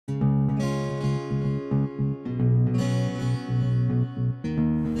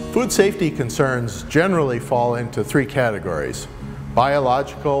Food safety concerns generally fall into three categories: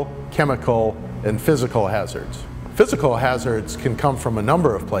 biological, chemical, and physical hazards. Physical hazards can come from a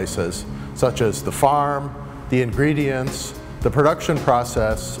number of places, such as the farm, the ingredients, the production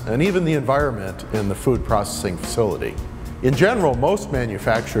process, and even the environment in the food processing facility. In general, most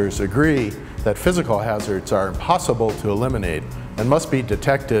manufacturers agree that physical hazards are impossible to eliminate and must be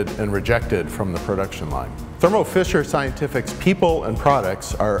detected and rejected from the production line. Thermo Fisher Scientific's people and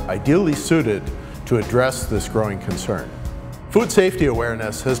products are ideally suited to address this growing concern. Food safety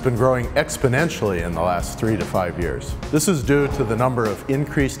awareness has been growing exponentially in the last 3 to 5 years. This is due to the number of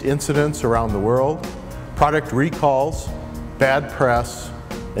increased incidents around the world, product recalls, bad press,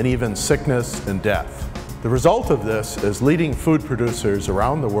 and even sickness and death. The result of this is leading food producers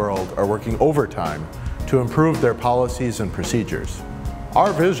around the world are working overtime to improve their policies and procedures.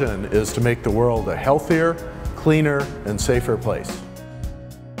 Our vision is to make the world a healthier, cleaner, and safer place.